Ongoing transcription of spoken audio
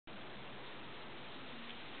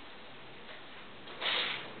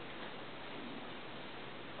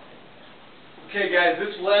Okay guys,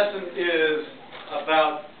 this lesson is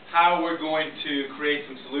about how we're going to create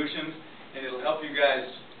some solutions, and it'll help you guys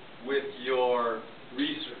with your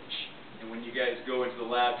research and when you guys go into the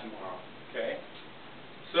lab tomorrow, okay?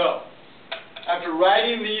 So, after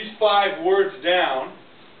writing these 5 words down,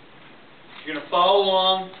 you're going to follow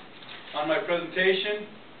along on my presentation,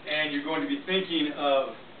 and you're going to be thinking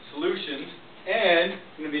of solutions, and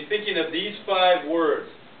you're going to be thinking of these 5 words,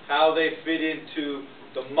 how they fit into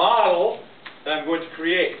the model that I'm going to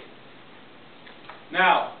create.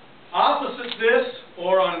 Now, opposite this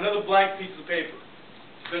or on another blank piece of paper,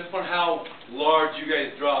 depends upon how large you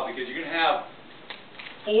guys draw, because you're going to have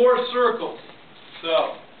 4 circles.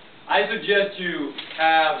 So, I suggest you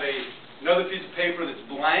have another piece of paper that's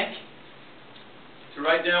blank to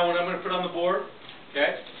write down what I'm going to put on the board.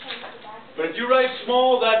 Okay? But if you write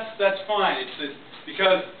small, that's fine. It's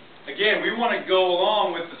because, again, we want to go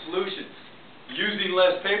along with the solutions. Using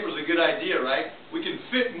less paper is a good idea, right? We can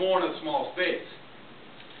fit more in a small space.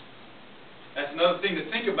 That's another thing to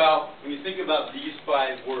think about when you think about these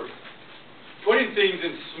 5 words. Putting things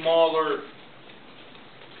in smaller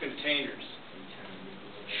containers.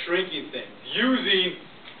 Shrinking things. Using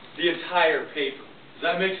the entire paper. Does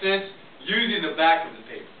that make sense? Using the back of the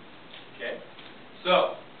paper. Okay?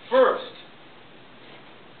 So, first,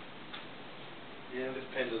 this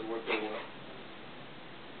pen doesn't work very well.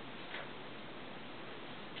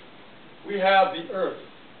 We have the earth.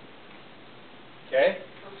 Okay?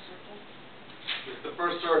 This is the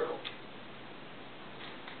first circle.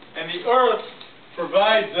 And the earth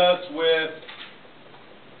provides us with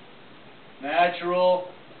natural,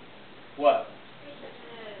 what?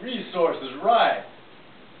 Resources, right.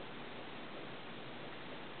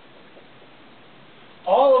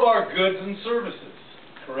 All of our goods and services,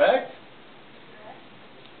 correct?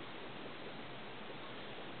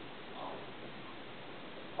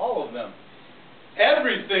 All of them.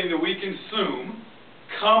 Everything that we consume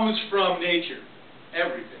comes from nature.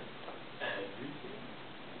 Everything.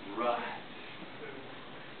 Everything. Right.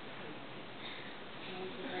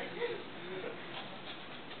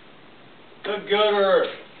 The good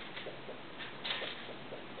earth.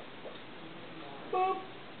 Boop.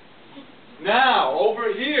 Now,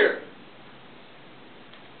 over here.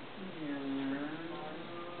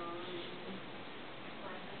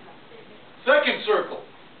 Second circle.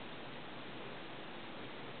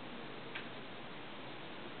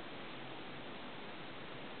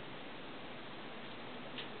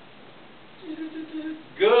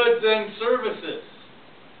 Goods and services.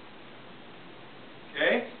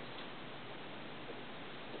 Okay?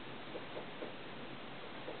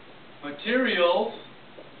 Materials.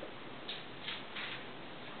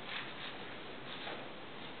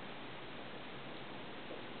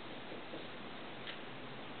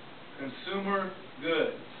 Consumer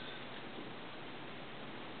goods.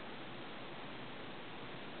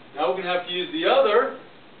 Now we're going to have to use the other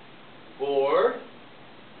board,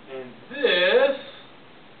 and this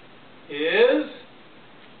is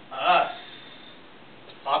us.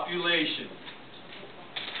 Population.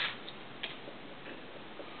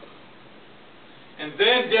 And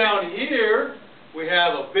then down here, we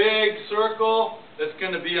have a big circle that's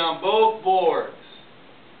going to be on both boards.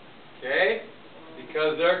 Okay?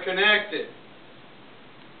 Because they're connected.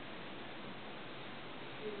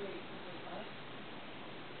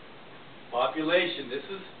 Population. This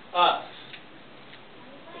is us.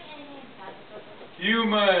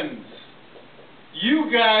 Humans.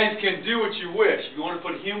 You guys can do what you wish. If you want to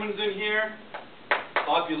put humans in here,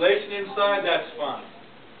 population inside, that's fine.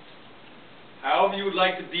 However you would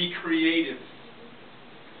like to be creative.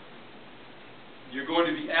 You're going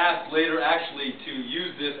to be asked later actually to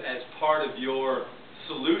use this as part of your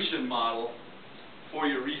solution model for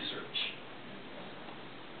your research.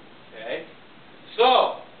 Okay? So,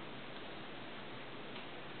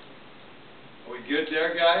 are we good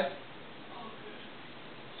there, guys?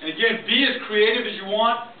 And again, be as creative as you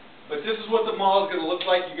want, but this is what the model is going to look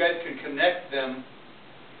like. You guys can connect them.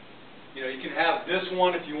 You know, you can have this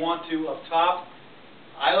one if you want to up top.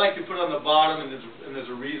 I like to put it on the bottom, and there's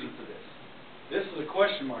a reason for this. This is a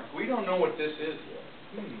question mark. We don't know what this is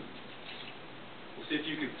yet. We'll see if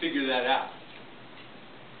you can figure that out.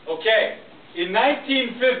 Okay, in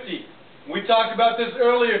 1950, we talked about this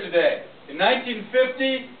earlier today. In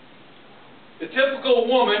 1950, the typical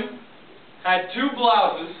woman had 2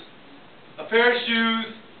 blouses, a pair of shoes,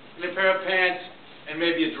 and a pair of pants, and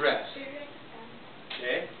maybe a dress.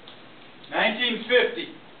 Okay? 1950.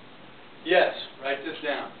 Yes, write this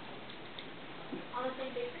down. On the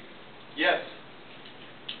same paper? Yes.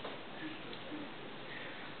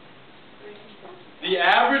 The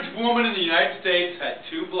average woman in the United States had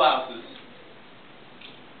 2 blouses,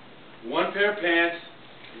 one pair of pants,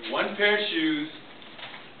 one pair of shoes,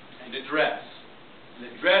 and a dress. And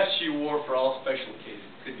the dress she wore for all special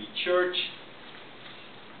occasions. Could be church,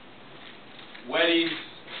 weddings,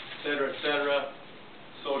 etc.,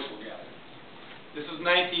 social gatherings. This is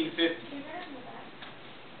 1950.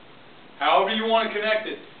 However you want to connect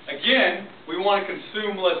it. Again, we want to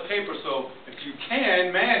consume less paper, so if you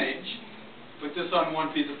can manage, put this on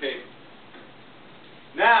one piece of paper.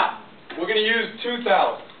 Now, we're going to use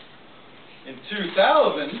 2000. In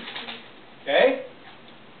 2000, okay,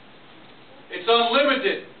 it's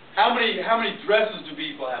unlimited. How many dresses do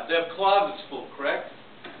people have? They have closets full, correct?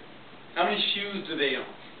 How many shoes do they own?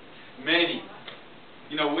 Many.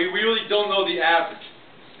 You know, we really don't know the average,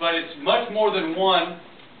 but it's much more than one.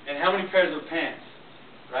 And how many pairs of pants,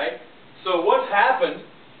 right? So what's happened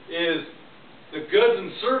is the goods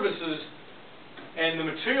and services and the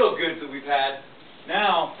material goods that we've had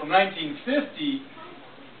now from 1950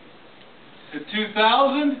 to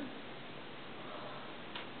 2000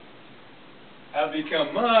 have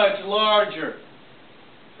become much larger,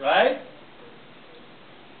 right?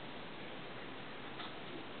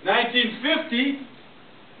 1950,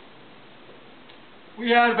 we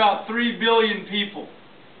had about 3 billion people.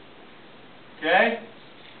 Okay?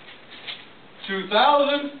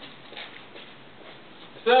 2000,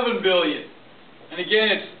 7 billion. And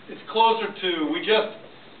again, it's closer to, we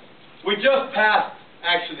just passed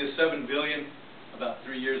actually the 7 billion about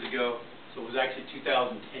 3 years ago, so it was actually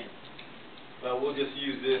 2010. But we'll just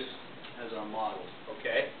use this as our model,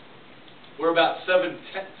 okay? We're about 7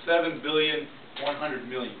 billion, 100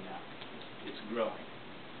 million now. It's growing,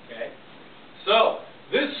 okay? So,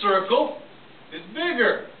 this circle is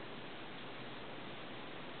bigger.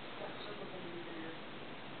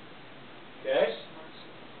 Okay?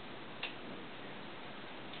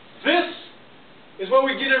 This is where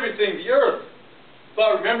we get everything, the earth.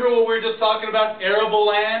 But remember what we were just talking about, arable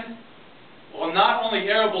land? Well, not only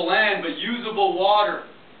arable land, but usable water.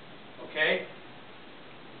 Okay?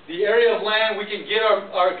 The area of land we can get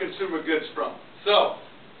our consumer goods from. So,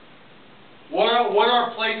 what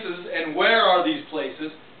are places and where are these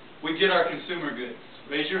places we get our consumer goods?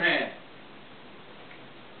 Raise your hand.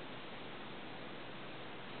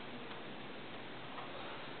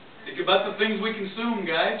 Think about the things we consume,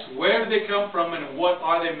 guys. Where do they come from and what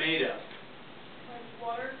are they made of? Like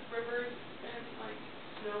water, rivers, and like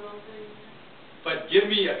snow melting. But give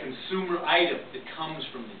me a consumer item that comes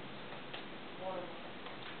from these. Water.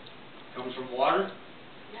 Comes from water?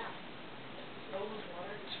 Yeah. It's filled with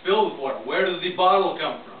water. It's filled with water. Where does the bottle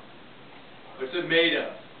come from? What's it made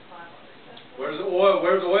of? Where's the oil?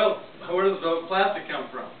 Where's the oil? Where does the plastic come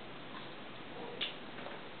from?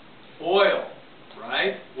 Oil.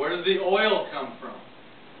 Right? Where does the oil come from?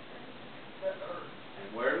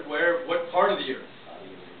 And what part of the earth?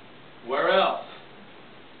 Where else?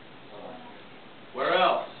 Where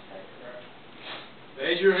else?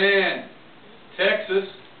 Raise your hand. Texas.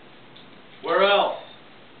 Where else?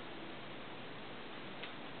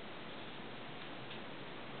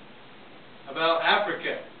 How about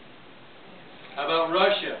Africa? How about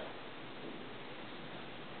Russia?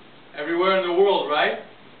 Everywhere in the world, right?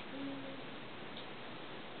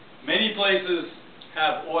 Many places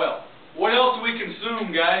have oil. What else do we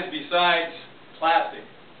consume, guys, besides plastic?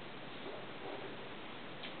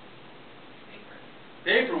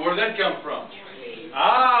 Paper. Where did that come from? Trees.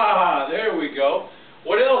 Ah, there we go.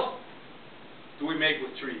 What else do we make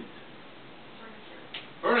with trees?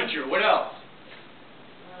 Furniture. What else?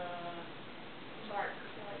 Bark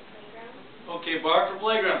for like playgrounds. Okay, bark for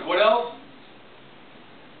playgrounds. What else?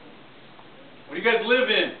 What do you guys live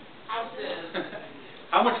in? Houses.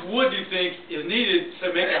 How much wood do you think is needed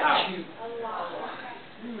to make a house? A lot.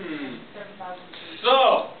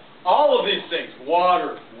 So, all of these things,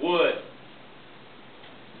 water, wood,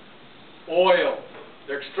 oil,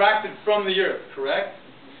 they're extracted from the earth, correct?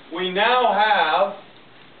 We now have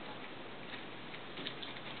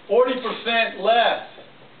 40% less.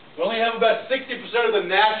 We only have about 60% of the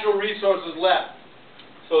natural resources left.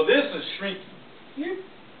 So this is shrinking.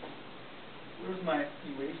 Where's my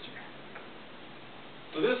eraser?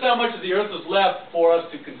 So this is how much of the earth is left for us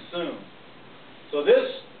to consume. So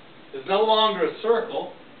this is no longer a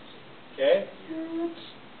circle, okay?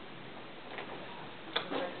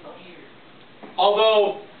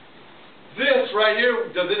 Although this right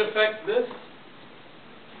here, does it affect this?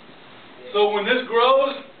 So when this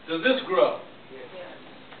grows, does this grow?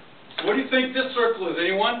 What do you think this circle is?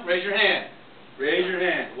 Anyone? Raise your hand. Raise your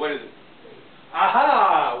hand. What is it?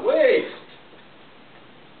 Aha! Waste.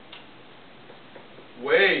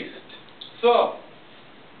 Waste. So,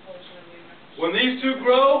 when these two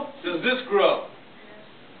grow, does this grow?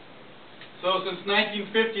 So since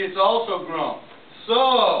 1950, it's also grown.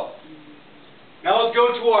 So, now let's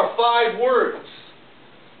go to our 5 words.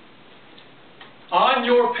 On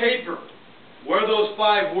your paper, where those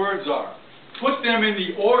 5 words are, put them in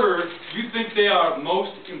the order you think they are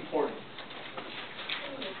most important.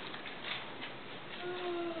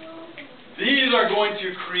 These are going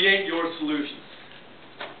to create your solutions.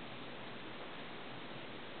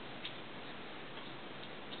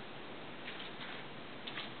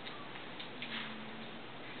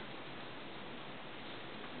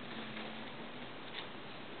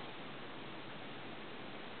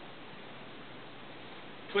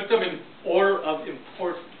 Put them in order of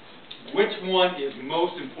importance. Which one is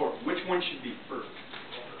most important? Which one should be first?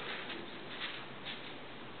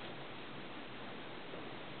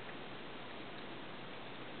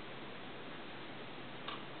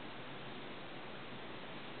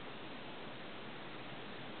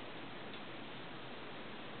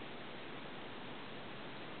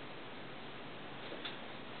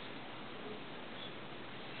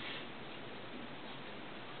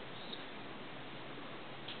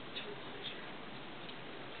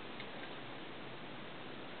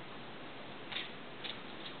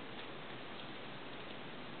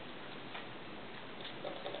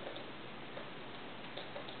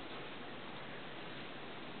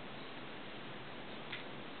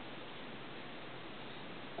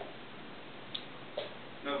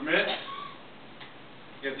 Another minute?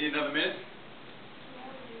 You guys need another minute?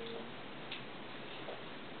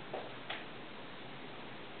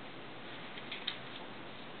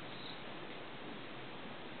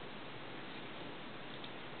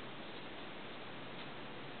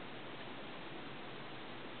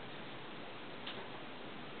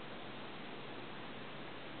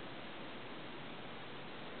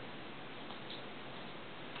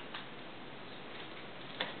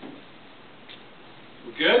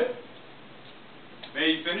 We good? May,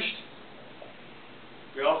 you finished?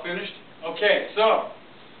 We all finished? Okay, so,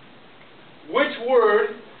 which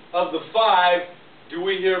word of the 5 do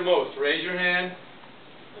we hear most? Raise your hand.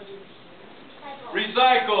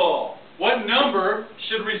 Recycle. What number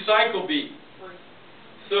should recycle be? 3.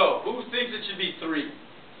 So, who thinks it should be 3?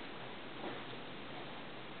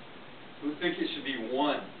 Who thinks it should be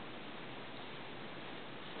 1?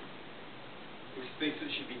 Who thinks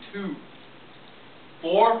it should be 2?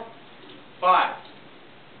 4? 5?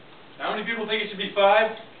 How many people think it should be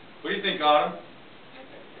 5? What do you think, Autumn?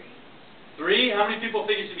 3? How many people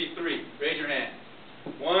think it should be 3? Raise your hand.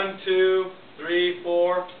 1, 2, 3,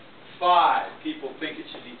 4, 5 people think it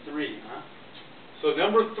should be 3, huh? So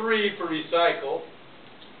number 3 for recycle,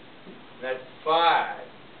 that's 5.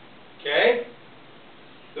 Okay?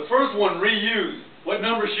 The first one, reuse. What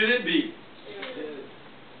number should it be? 2.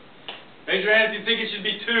 Raise your hand if you think it should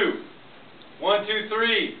be 2. 1, 2,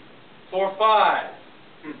 3, 4, 5.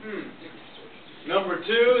 Number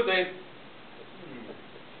 2,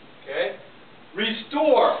 okay.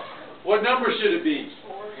 Restore. What number should it be?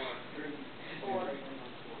 4.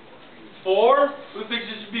 4? Who thinks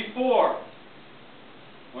it should be 4?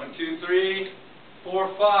 1, 2, 3,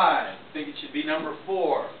 4, 5. Think it should be number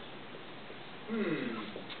 4.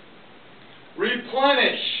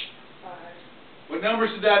 Replenish. 5. What number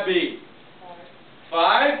should that be? 5.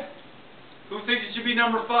 5? Who thinks it should be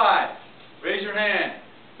number 5? Raise your hand.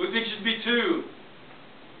 Who thinks it should be 2?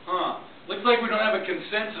 Looks like we don't have a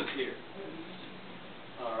consensus here.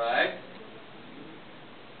 Alright.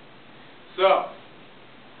 So,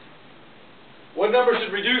 what number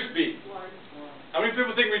should reduce be? 1. How many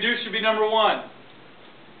people think reduce should be number 1?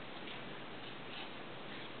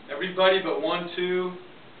 Everybody but 1, 2,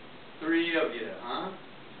 3 of you, huh?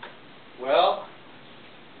 Well,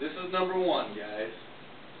 this is number 1, guys.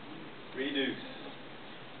 Reduce.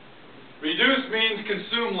 Reduce means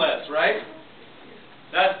consume less, right?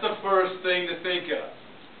 That's the first thing to think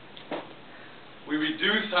of. We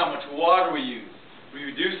reduce how much water we use. We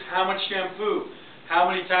reduce how much shampoo, how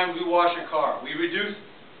many times we wash a car. We reduce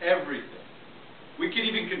everything. We can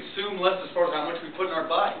even consume less as far as how much we put in our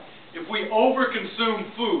body. If we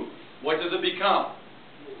overconsume food, what does it become?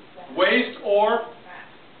 Waste or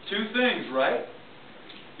 2 things, right?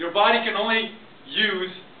 Your body can only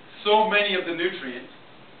use so many of the nutrients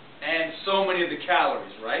and so many of the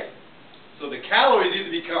calories, right? So the calories either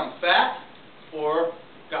become fat or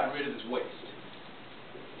gotten rid of as waste.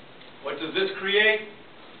 What does this create?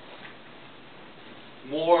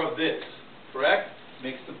 More of this, correct?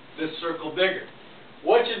 Makes this circle bigger.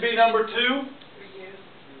 What should be number 2? Reuse.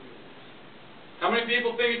 How many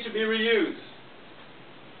people think it should be reused?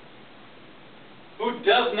 Who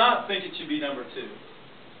does not think it should be number 2?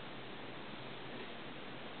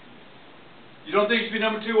 You don't think it should be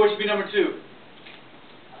number 2? What should be number 2? I'd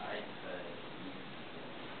say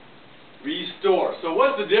Restore. So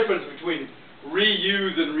what's the difference between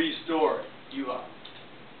reuse and restore? You are.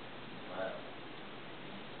 well,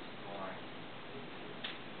 boring.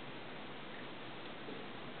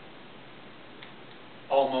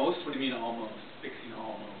 Almost? What do you mean almost? Fixing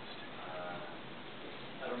almost. Uh,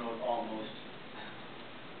 I don't know what almost.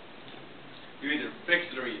 You either fix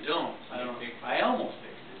it or you don't. I don't know. I almost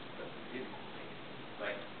fixed it, but I didn't.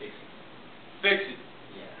 like fixing. Fix it.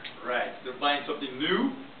 Yeah. Right. They're buying something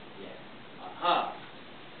new? Yeah. Uh-huh.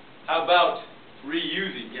 How about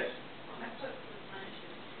reusing? Yes. I put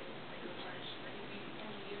replenishing too, like replenish, like if you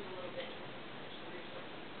only use a little bit, you replenish the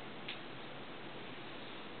resource.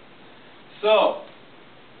 So,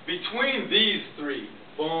 between these 3,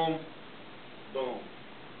 boom, boom,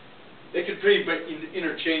 they could be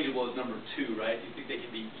interchangeable as number 2, right? You think they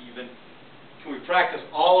can be even? Can we practice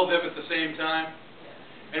all of them at the same time?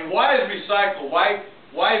 Yeah. And why is recycle? Why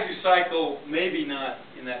is recycle maybe not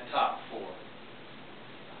in that top 4?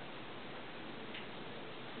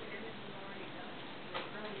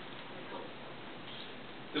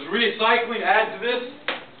 Does recycling add to this?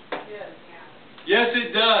 Yes. Yes,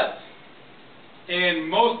 it does. And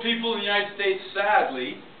most people in the United States,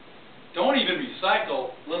 sadly, don't even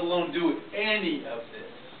recycle, let alone do any of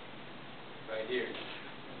this. Right here.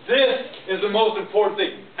 This is the most important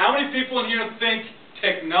thing. How many people in here think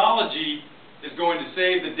technology is going to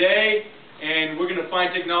save the day, and we're going to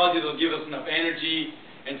find technology that will give us enough energy,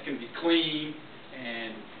 and it's going to be clean,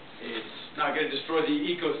 and it's not going to destroy the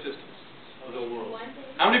ecosystems of the world?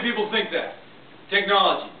 How many people think that?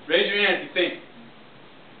 Technology. Raise your hand if you think.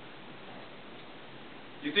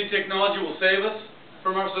 Do you think technology will save us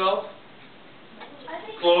from ourselves?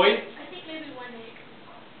 Chloe? I think maybe one day it could be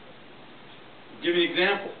possible. Give me an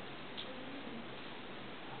example.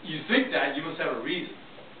 You think that, you must have a reason.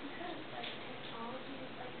 Because like technology is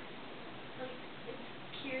like it's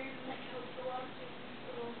cures and like helps a lot of things,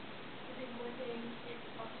 so I think one day it's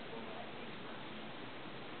possible that technology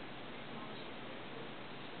is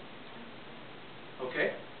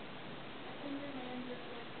Okay. I think we may end up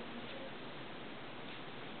like the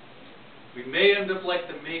Matrix. We may end up like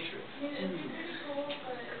the Matrix. I mean, it'd be pretty cool, but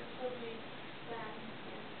it's probably bad and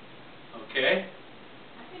scary. Okay.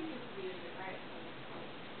 I think if we use it right,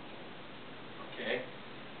 Okay.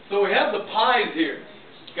 So we have the pies here.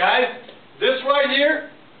 Guys, this right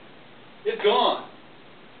here, it's gone.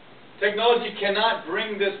 Technology cannot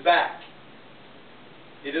bring this back.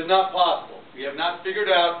 It is not possible. We have not figured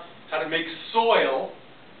out how to make soil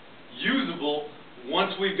usable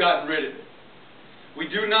once we've gotten rid of it. We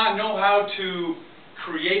do not know how to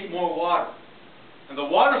create more water. And the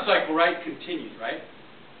water cycle, right, continues, right?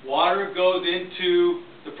 Water goes into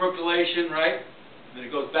the percolation, right? And then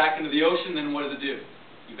it goes back into the ocean, then what does it do?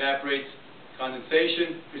 Evaporates,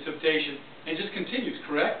 condensation, precipitation, and just continues,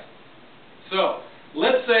 correct? So,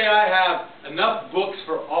 let's say I have enough books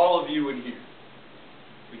for all of you in here.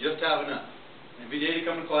 We just have enough. Every day you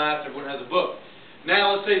come to class, everyone has a book.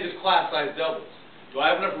 Now, let's say this class size doubles. Do I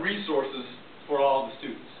have enough resources for all the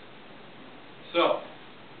students? So,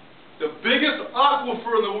 the biggest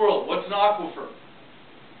aquifer in the world, what's an aquifer?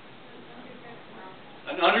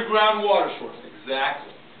 An underground water source,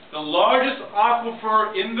 exactly. The largest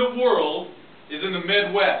aquifer in the world is in the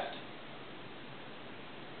Midwest.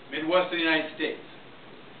 Midwest of the United States.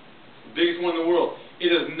 The biggest one in the world. It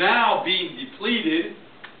is now being depleted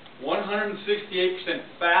 168%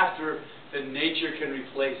 faster than nature can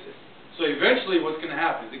replace it. So eventually what's going to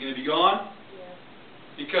happen? Is it going to be gone? Yeah.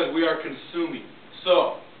 Because we are consuming.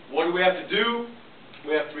 So, what do we have to do?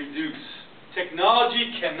 We have to reduce.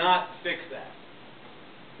 Technology cannot fix that.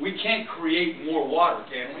 We can't create more water,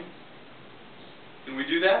 can we? Can we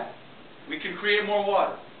do that? We can create more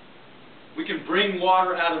water. We can bring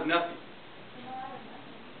water out of nothing.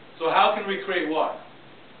 So how can we create water?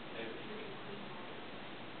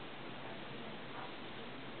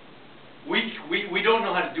 We don't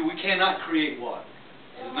know how to do. We cannot create water.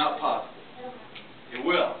 It is not possible. It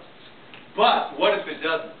will. But what if it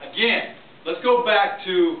doesn't? Again, let's go back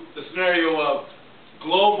to the scenario of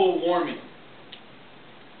global warming.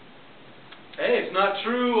 Hey, it's not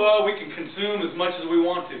true. We can consume as much as we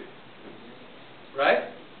want to. Right?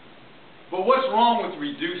 But what's wrong with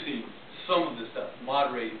reducing some of the stuff,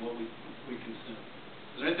 moderating what we consume?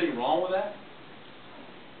 Is there anything wrong with that?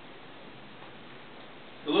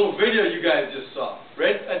 The little video you guys just saw,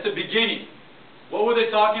 right at the beginning, what were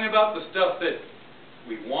they talking about? The stuff that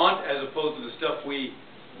we want as opposed to the stuff we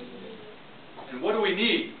need. And what do we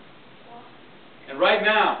need? And right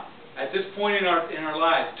now, at this point in our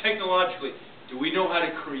lives, technologically, do we know how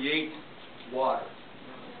to create water.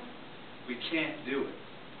 We can't do it.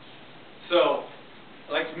 So,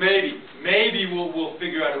 like maybe we'll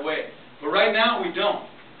figure out a way. But right now we don't.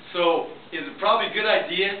 So, is it probably a good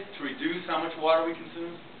idea to reduce how much water we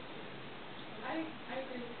consume? I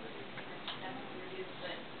agree with what you're saying, definitely reduce,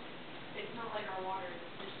 but it's not like our water is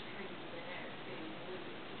just turning to thin air, it's getting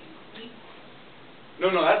polluted, it's getting clean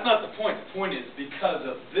water. No, that's not the point. The point is because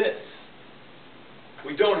of this,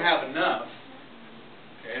 we don't have enough.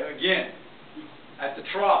 Okay, again, at the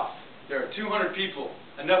trough, there are 200 people,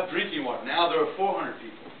 enough drinking water. Now there are 400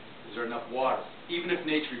 people. Is there enough water? Even if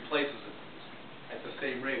nature replaces it at the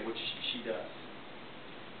same rate, which she does.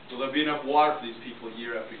 Will there be enough water for these people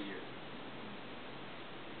year after year?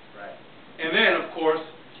 Right. And then, of course,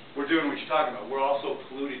 we're doing what you're talking about. We're also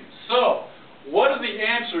polluting. So, what is the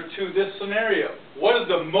answer to this scenario? What is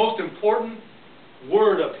the most important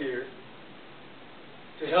word up here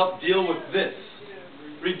to help deal with this?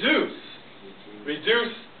 Reduce.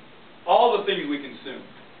 Reduce all the things we consume.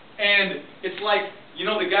 And it's like, you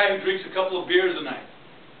know, the guy who drinks a couple of beers a night.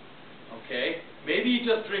 Okay? Maybe he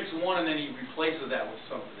just drinks one and then he replaces that with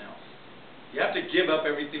something else. You have to give up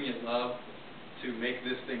everything you love to make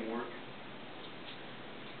this thing work.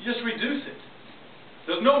 You just reduce it.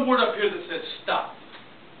 There's no word up here that says stop.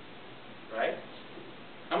 Right?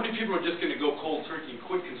 How many people are just going to go cold turkey and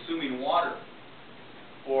quit consuming water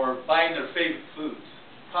or buying their favorite foods?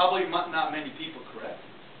 Probably not many people, correct?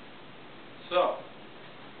 So,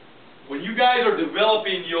 when you guys are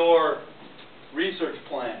developing your research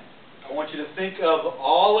plan, I want you to think of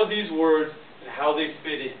all of these words and how they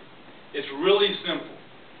fit in. It's really simple.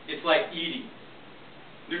 It's like eating.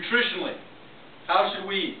 Nutritionally, how should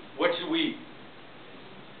we eat? What should we eat?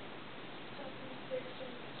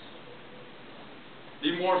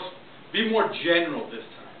 Be more general this time.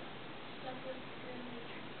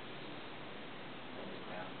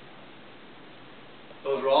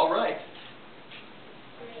 Those are all right.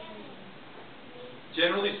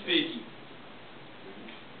 Generally speaking.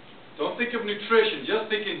 Don't think of nutrition, just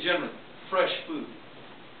think in general. Fresh food,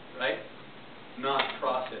 right? Not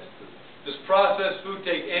processed food. Does processed food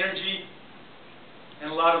take energy and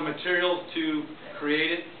a lot of materials to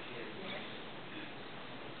create it?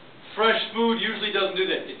 Fresh food usually doesn't do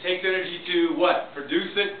that. It takes energy to what?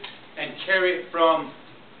 Produce it and carry it from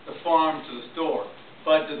the farm to the store.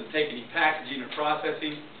 But does it take any packaging or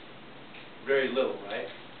processing? Very little, right?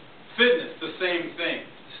 Fitness, the same thing.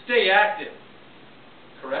 Stay active.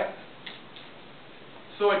 Correct?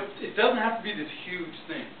 So it doesn't have to be this huge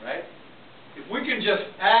thing, right? If we can just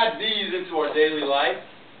add these into our daily life,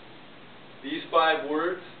 these 5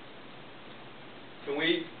 words, can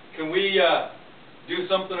we do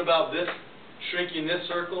something about this, shrinking this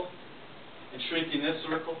circle and shrinking this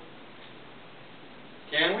circle?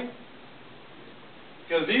 Can we?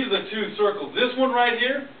 Because these are the 2 circles. This one right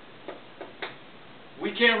here,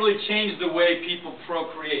 we can't really change the way people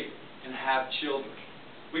procreate and have children.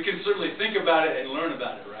 We can certainly think about it and learn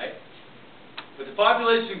about it, right? But the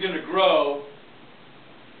population is going to grow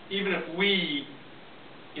even if we,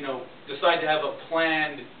 decide to have a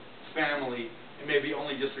planned family and maybe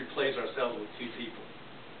only just replace ourselves with 2 people.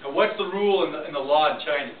 Now, what's the rule in the law in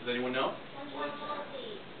China? Does anyone know?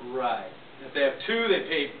 Right. If they have 2, they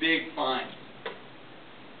pay big fines.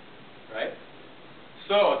 Right?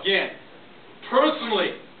 So, again,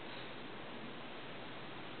 personally,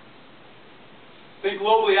 think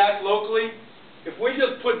globally, act locally. If we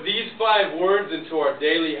just put these 5 words into our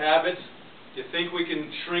daily habits, do you think we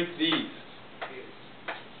can shrink these?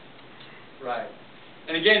 Right.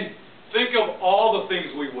 And again, think of all the things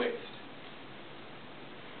we waste.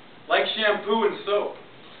 Like shampoo and soap.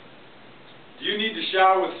 Do you need to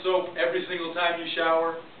shower with soap every single time you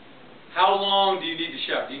shower? How long do you need to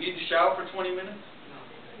shower? Do you need to shower for 20 minutes?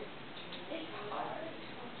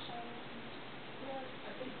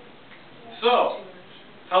 So,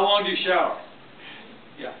 how long do you shower?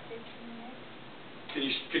 Yeah.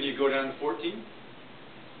 Can you go down to 14?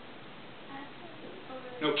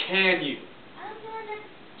 No, can you?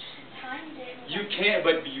 You can,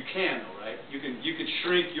 but you can, though, right? You can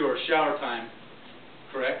shrink your shower time,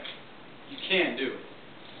 correct? You can do it.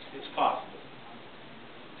 It's possible.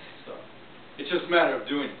 So, it's just a matter of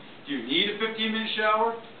doing it. Do you need a 15-minute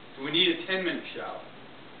shower? Do we need a 10-minute shower?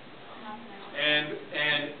 And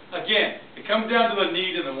again, it comes down to the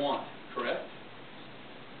need and the want, correct?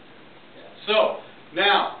 So,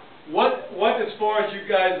 now, what as far as you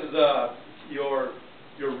guys'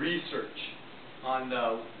 your research on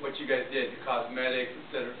what you guys did, your cosmetics,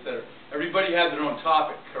 etc., etc. Everybody had their own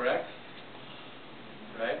topic, correct?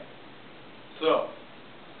 Right? So,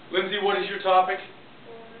 Lindsay, what is your topic?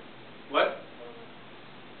 What?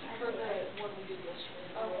 For the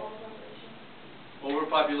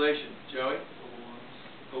Overpopulation. Joey?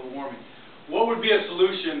 Global warming. What would be a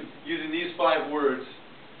solution using these 5 words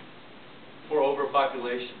for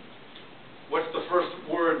overpopulation? What's the first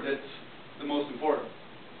word that's the most important?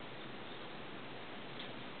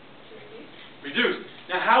 Reduce.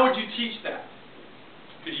 Now, how would you teach that?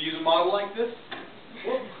 Could you use a model like this?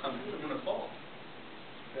 Whoop, I'm going to fall.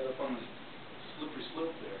 Got up on the slippery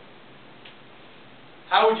slope there.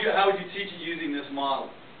 How would you teach it using this model?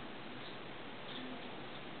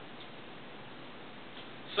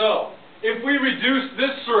 So, if we reduce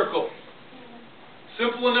this circle,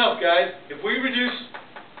 simple enough, guys. If we reduce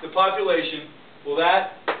the population, will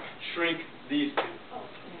that shrink these two?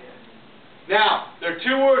 Now, there are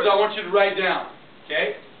 2 words I want you to write down,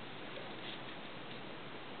 okay?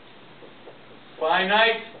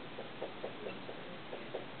 Finite,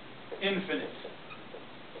 infinite.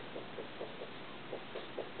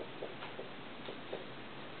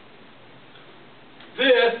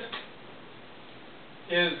 This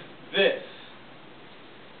is this.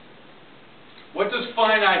 What does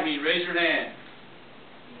finite mean? Raise your hand.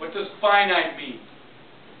 What does finite mean?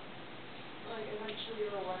 Like, eventually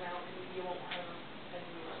it'll run out and you won't have any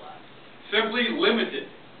more left. Simply limited,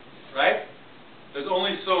 right? There's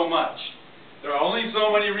only so much. There are only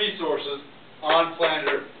so many resources on planet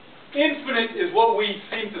Earth. Infinite is what we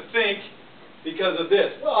seem to think because of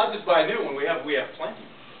this. Well, I'll just buy a new one. We have plenty.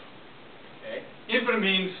 Okay? Infinite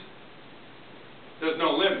means there's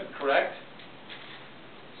no limit, correct?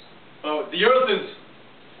 The Earth is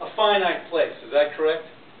a finite place. Is that correct?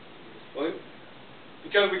 Well,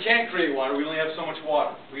 because we can't create water, we only have so much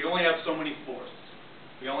water. We only have so many forests.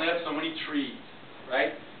 We only have so many trees,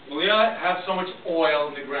 right? We only have so much oil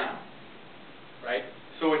in the ground, right?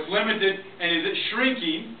 So it's limited, and is it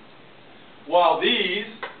shrinking while these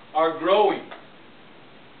are growing?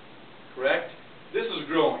 Correct? This is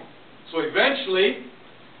growing. So eventually,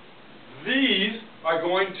 these are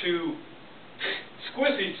going to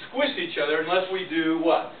squish each other unless we do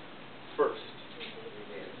what? First.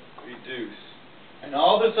 Reduce. And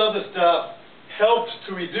all this other stuff helps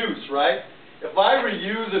to reduce, right? If I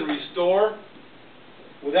reuse and restore,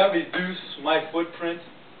 will that reduce my footprint?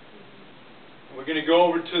 We're going to go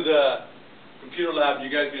over to the computer lab and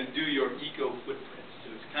you guys are going to do your eco footprints.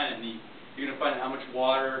 So it's kind of neat. You're going to find out how much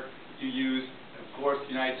water you use. And of course,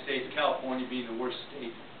 the United States, California being the worst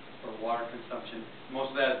state for water consumption.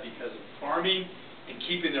 Most of that is because of farming and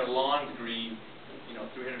keeping their lawns green,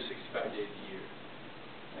 365 days a year.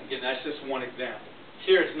 Again, that's just one example.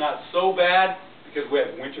 Here it's not so bad because we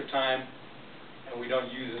have winter time and we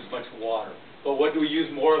don't use as much water. But what do we use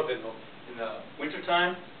more of in the winter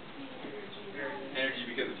time? Energy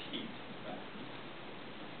because of heat.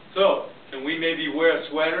 So, can we maybe wear a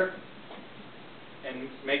sweater and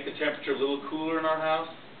make the temperature a little cooler in our house?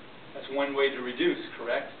 That's one way to reduce,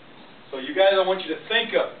 correct? So you guys, I want you to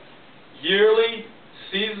think of yearly,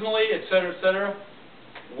 seasonally, etc.,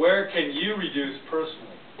 where can you reduce personally?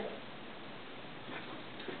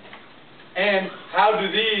 And how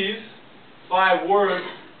do these 5 words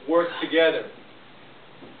work together?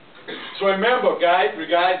 So remember, guys,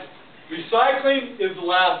 recycling is the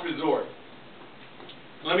last resort.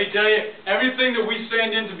 Let me tell you, everything that we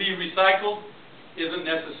send in to be recycled isn't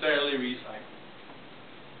necessarily recycled.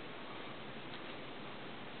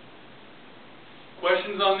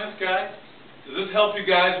 Questions on this, guys? Does this help you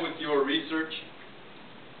guys with your research?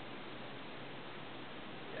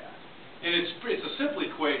 Yeah. And it's a simple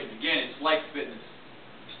equation. Again, it's like fitness.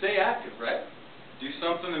 Stay active, right? Do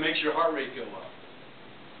something that makes your heart rate go up.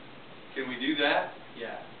 Can we do that?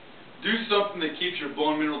 Yeah. Do something that keeps your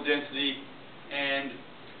bone mineral density and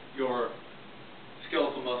your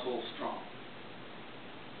skeletal muscle strong.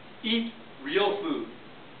 Eat real food.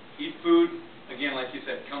 Eat food, again, like you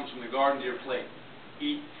said, comes from the garden to your plate.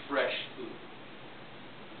 Eat fresh food.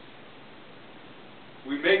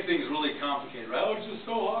 We make things really complicated, right? Oh, it's just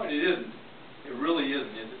so hard. It isn't. It really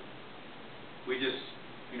isn't, is it? We just,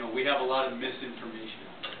 we have a lot of misinformation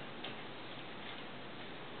out there.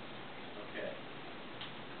 Okay.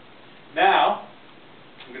 Now,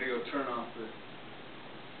 I'm going to go turn off the